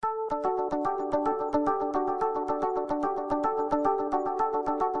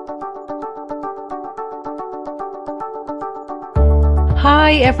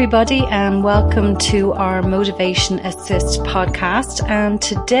Hi everybody, and welcome to our Motivation Assist podcast. And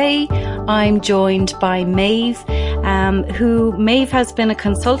today I'm joined by Maeve, who Maeve has been a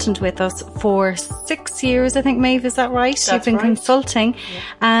consultant with us for 6 years, I think. Maeve, is that right? That's You've been right. consulting,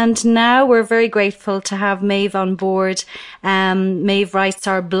 and now we're very grateful to have Maeve on board. Maeve writes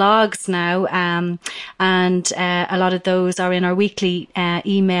our blogs now, and a lot of those are in our weekly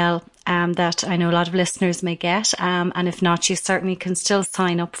email that I know a lot of listeners may get, and if not, you certainly can still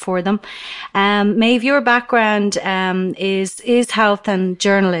sign up for them. Maeve, your background is health and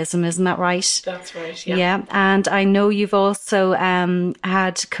journalism, isn't that right? That's right, yeah. Yeah, and I know you've also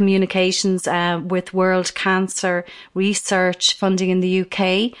had communications with World Cancer Research funding in the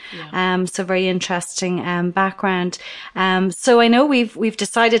UK, so very interesting background. So I know we've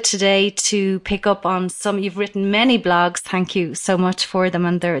decided today to pick up on some. You've written many blogs, thank you so much for them,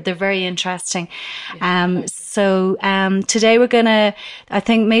 and they're very interesting. So today we're gonna, I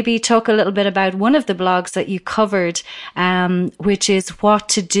think, maybe talk a little bit about one of the blogs that you covered, which is what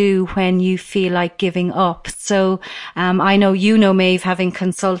to do when you feel like giving up. So I know you know, Maeve, having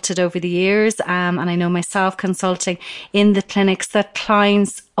consulted over the years, and I know myself consulting in the clinics, that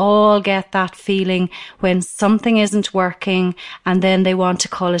clients all get that feeling when something isn't working and then they want to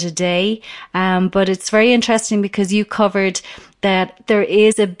call it a day. But it's very interesting because you covered that there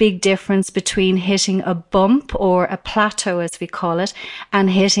is a big difference between hitting a bump, or a plateau as we call it,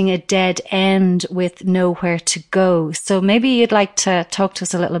 and hitting a dead end with nowhere to go. So maybe you'd like to talk to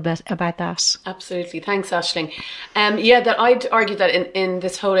us a little bit about that. Absolutely. Thanks, Aisling. That I'd argue that in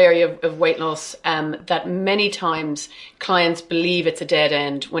this whole area of weight loss, that many times clients believe it's a dead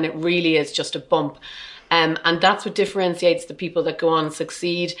end when it really is just a bump. And that's what differentiates the people that go on and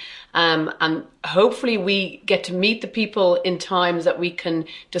succeed. And hopefully we get to meet the people in times that we can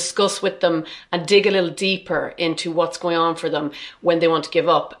discuss with them and dig a little deeper into what's going on for them when they want to give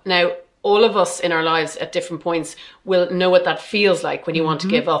up. Now, all of us in our lives at different points will know what that feels like when you want to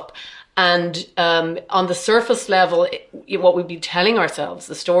give up. And on the surface level, what we'd be telling ourselves,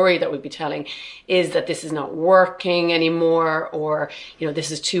 the story that we'd be telling, is that this is not working anymore, or,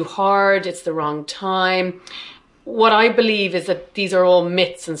 this is too hard, it's the wrong time. What I believe is that these are all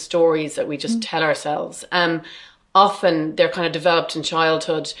myths and stories that we just tell ourselves. Often they're kind of developed in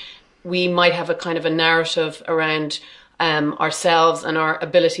childhood. We might have a kind of a narrative around ourselves and our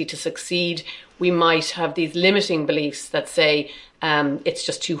ability to succeed. We might have these limiting beliefs that say, it's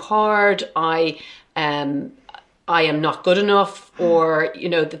just too hard, I am not good enough, or,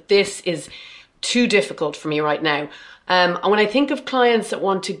 that this is too difficult for me right now. And when I think of clients that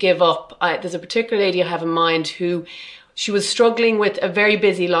want to give up, there's a particular lady I have in mind who, she was struggling with a very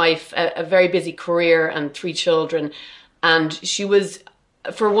busy life, a very busy career and 3 children. And she was,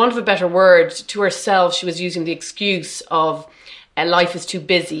 for want of a better word, to herself, she was using the excuse of life is too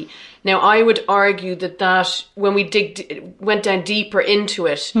busy. Now, I would argue that when we went down deeper into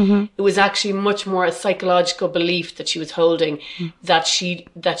it, it was actually much more a psychological belief that she was holding, that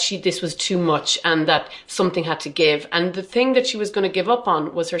this was too much and that something had to give. And the thing that she was going to give up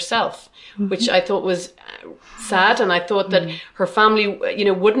on was herself, which I thought was sad. And I thought that her family,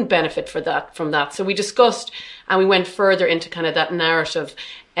 wouldn't benefit from that. So we discussed and we went further into kind of that narrative.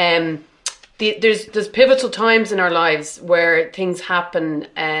 There's pivotal times in our lives where things happen,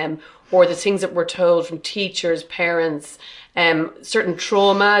 or the things that we're told from teachers, parents, certain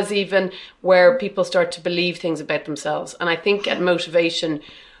traumas even, where people start to believe things about themselves. And I think at Motivation,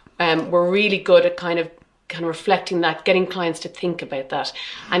 we're really good at kind of reflecting that, getting clients to think about that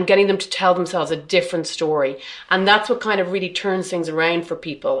and getting them to tell themselves a different story. And that's what kind of really turns things around for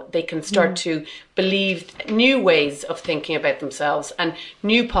people. They can start to believe new ways of thinking about themselves and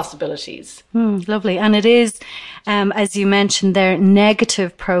new possibilities. Lovely. And it is, as you mentioned there,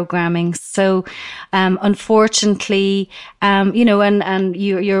 negative programming. So, unfortunately, and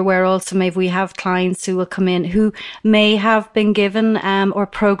you're aware also, maybe we have clients who will come in who may have been given, or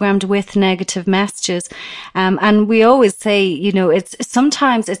programmed with negative messages. And we always say,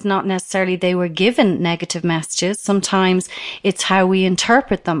 sometimes it's not necessarily they were given negative messages. Sometimes it's how we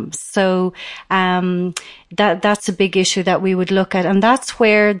interpret them. So, that's a big issue that we would look at. And that's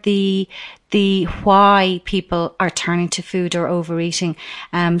where the why people are turning to food or overeating.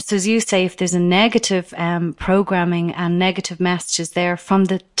 So as you say, if there's a negative programming and negative messages there from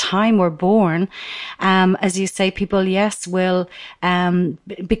the time we're born, as you say, people, yes, will come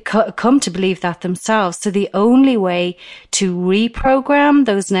to believe that themselves. So the only way to reprogram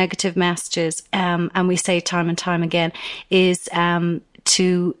those negative messages, and we say time and time again, is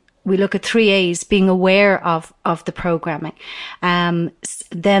to we look at 3 A's, being aware of the programming. Then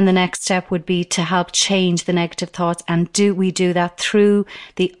the next step would be to help change the negative thoughts. And we do that through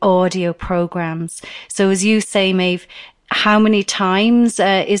the audio programs. So as you say, Maeve, how many times,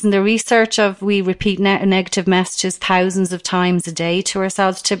 isn't the research of we repeat negative messages thousands of times a day to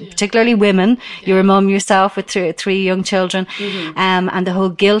ourselves, particularly women. Yeah. You're a mum yourself with three young children, and the whole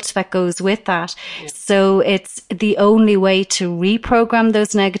guilt that goes with that. Yeah. So it's the only way to reprogram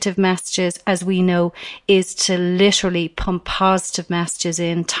those negative messages, as we know, is to literally pump positive messages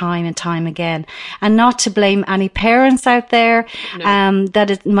in time and time again, and not to blame any parents out there. No.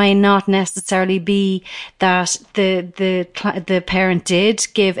 That it might not necessarily be that the parent did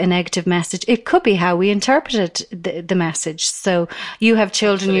give a negative message. It could be how we interpreted the message. So you have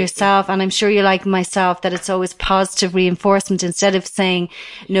children Absolutely. Yourself, and I'm sure you're like myself, that it's always positive reinforcement. Instead of saying,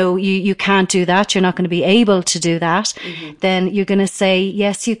 no, you can't do that, you're not going to be able to do that, then you're going to say,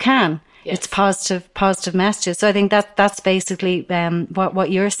 yes, you can. Yes. It's positive messages. So I think that's basically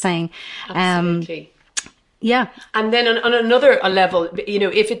what you're saying. Absolutely. Yeah. And then on another level,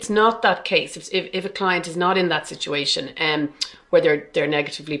 if it's not that case, if a client is not in that situation, where they're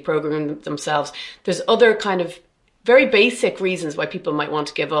negatively programming themselves, there's other kind of very basic reasons why people might want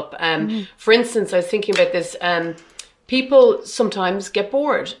to give up. For instance, I was thinking about this, people sometimes get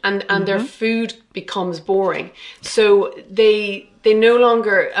bored and their food becomes boring. So they no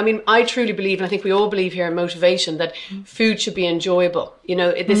longer, I truly believe, and I think we all believe here in motivation, that food should be enjoyable.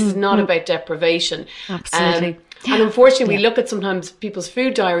 This is not about deprivation. Absolutely. And unfortunately, we look at sometimes people's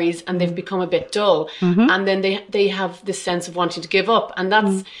food diaries and they've become a bit dull, and then they have this sense of wanting to give up. And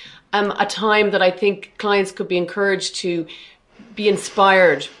that's a time that I think clients could be encouraged to be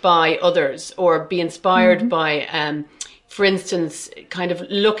inspired by others, or be inspired by, for instance, kind of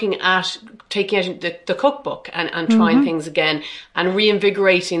looking at taking out the cookbook and trying things again, and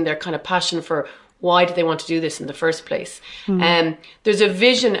reinvigorating their kind of passion for why do they want to do this in the first place. There's a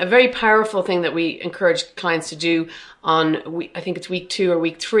vision, a very powerful thing that we encourage clients to do I think it's week 2 or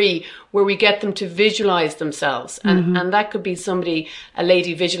week 3, where we get them to visualize themselves. And that could be a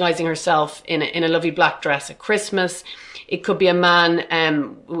lady visualizing herself in a lovely black dress at Christmas. It could be a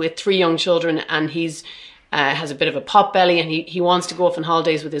man with 3 young children, and he's has a bit of a pot belly, and he wants to go off on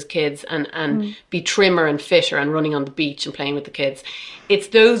holidays with his kids and be trimmer and fitter and running on the beach and playing with the kids. It's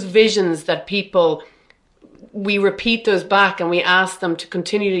those visions that we repeat those back, and we ask them to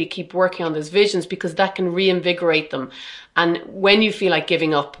continually keep working on those visions, because that can reinvigorate them. And when you feel like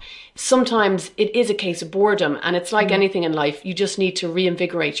giving up, sometimes it is a case of boredom, and it's like anything in life. You just need to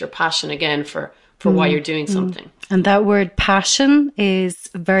reinvigorate your passion again for why you're doing something. And that word passion is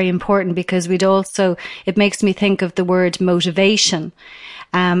very important, because it makes me think of the word motivation.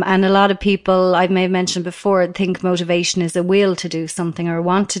 And a lot of people, I may have mentioned before, think motivation is a will to do something or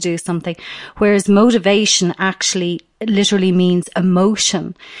want to do something, whereas motivation actually literally means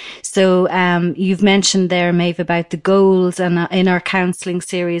emotion. So you've mentioned there, Maeve, about the goals, and in our counselling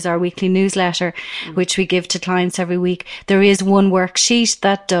series, our weekly newsletter, which we give to clients every week, there is one worksheet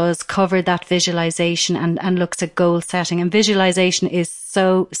that does cover that visualisation and looks at goal setting. And visualisation is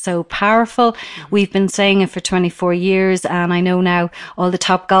so powerful. We've been saying it for 24 years, and I know now all the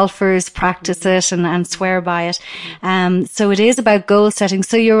top golfers practice it and swear by it. So it is about goal setting.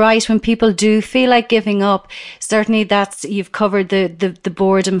 So you're right, when people do feel like giving up, certainly you've covered the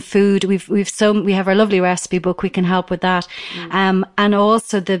boredom, food. We have our lovely recipe book. We can help with that. And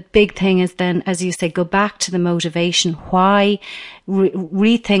also the big thing is then, as you say, go back to the motivation. Why?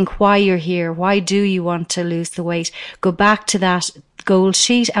 Rethink why you're here. Why do you want to lose the weight? Go back to that goal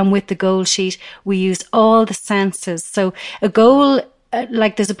sheet, and with the goal sheet we use all the senses. So a goal,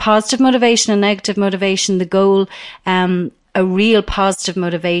 like there's a positive motivation and negative motivation. The goal, a real positive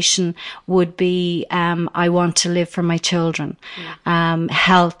motivation would be, I want to live for my children.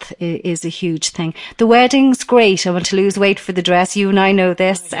 Health is a huge thing. The wedding's great. I want to lose weight for the dress. You and I know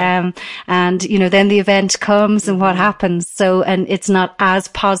this. And, then the event comes and what happens. So, and it's not as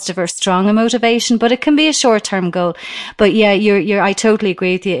positive or strong a motivation, but it can be a short-term goal. But yeah, I totally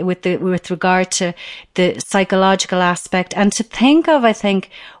agree with you with regard to the psychological aspect, and to think of, I think,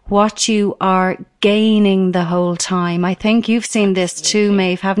 what you are gaining the whole time. I think you've seen this too,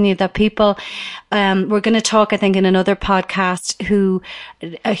 Maeve, haven't you? That people, we're going to talk, I think, in another podcast, who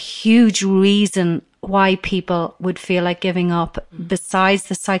a huge reason why people would feel like giving up, besides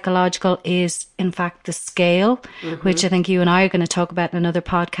the psychological, is in fact the scale, which I think you and I are going to talk about in another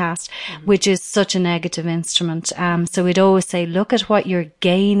podcast, which is such a negative instrument. So we'd always say, look at what you're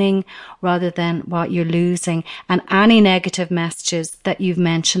gaining rather than what you're losing. And any negative messages that you've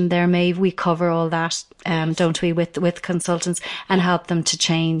mentioned there, Maeve, we cover all that, don't we, with consultants, and help them to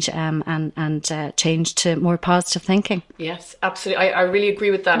change and change to more positive thinking. Yes, absolutely. I really agree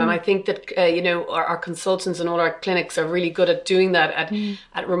with that. And I think that, our consultants and all our clinics are really good at doing that,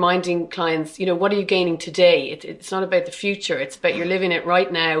 at reminding clients, what are you gaining today? It's not about the future. It's about you're living it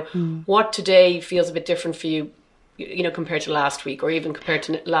right now. What today feels a bit different for you, compared to last week, or even compared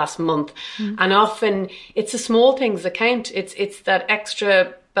to last month. And often it's the small things that count. It's that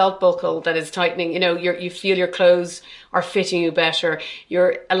extra belt buckle that is tightening. You feel your clothes are fitting you better.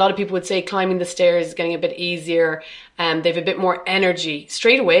 A lot of people would say climbing the stairs is getting a bit easier. They have a bit more energy.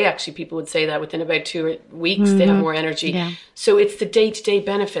 Straight away, actually, people would say that within about 2 weeks, they have more energy. Yeah. So it's the day-to-day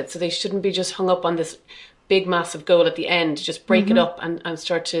benefits. So they shouldn't be just hung up on this big, massive goal at the end. Just break it up and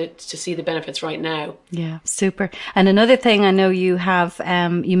start to see the benefits right now. Yeah, super. And another thing I know you have,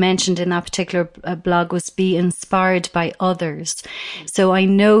 you mentioned in that particular blog, was be inspired by others. So I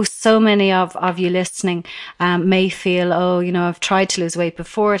know so many of you listening may feel, I've tried to lose weight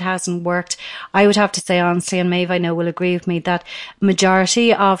before, it hasn't worked. I would have to say honestly, and Maeve I know will agree with me, that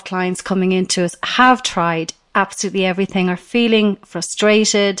majority of clients coming into us have tried absolutely everything, are feeling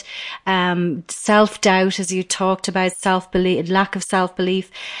frustrated, self-doubt, as you talked about, self-belief, lack of self-belief.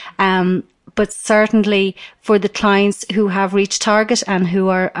 But certainly for the clients who have reached target and who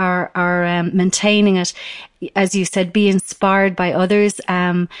are maintaining it, as you said, be inspired by others.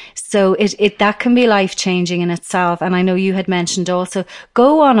 So that can be life changing in itself. And I know you had mentioned also,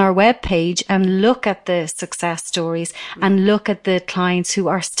 go on our webpage and look at the success stories and look at the clients who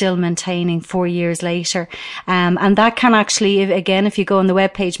are still maintaining 4 years later. And that can actually, again, if you go on the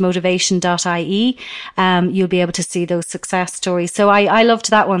webpage motivation.ie, you'll be able to see those success stories. So I loved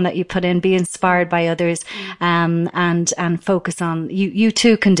that one that you put in, be inspired by others, and focus on, you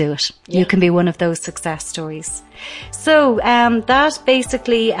too can do it. Yeah. You can be one of those success stories. So that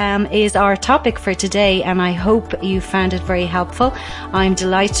basically is our topic for today, and I hope you found it very helpful. I'm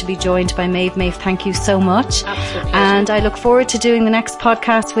delighted to be joined by Maeve. Maeve, thank you so much. Absolutely. And I look forward to doing the next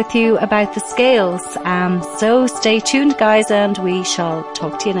podcast with you about the scales. So stay tuned, guys, and we shall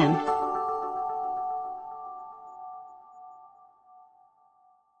talk to you then.